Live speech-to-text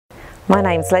My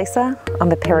name's Lisa.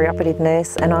 I'm a perioperative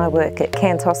nurse and I work at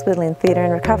Cairns Hospital in Theatre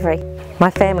and Recovery.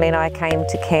 My family and I came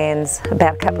to Cairns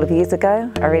about a couple of years ago.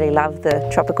 I really love the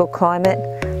tropical climate,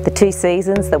 the two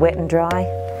seasons, the wet and dry,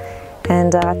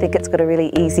 and I think it's got a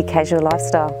really easy casual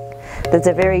lifestyle. There's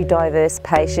a very diverse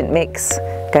patient mix,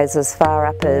 goes as far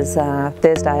up as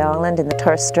Thursday Island in the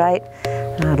Torres Strait,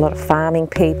 a lot of farming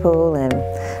people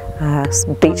and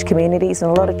some beach communities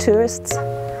and a lot of tourists.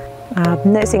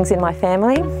 Nursing's in my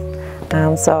family,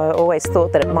 so I always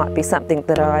thought that it might be something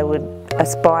that I would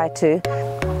aspire to.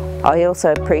 I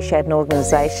also appreciate an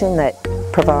organisation that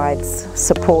provides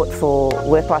support for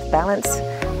work-life balance.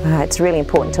 It's really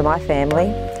important to my family,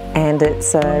 and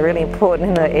it's really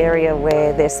important in an area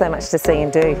where there's so much to see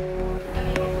and do.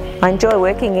 I enjoy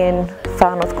working in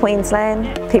far north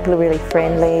Queensland. People are really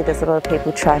friendly, there's a lot of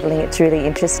people travelling, it's really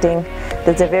interesting.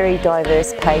 There's a very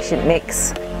diverse patient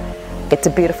mix. It's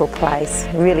a beautiful place,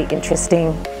 really interesting,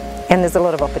 and there's a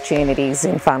lot of opportunities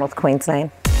in far north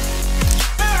Queensland.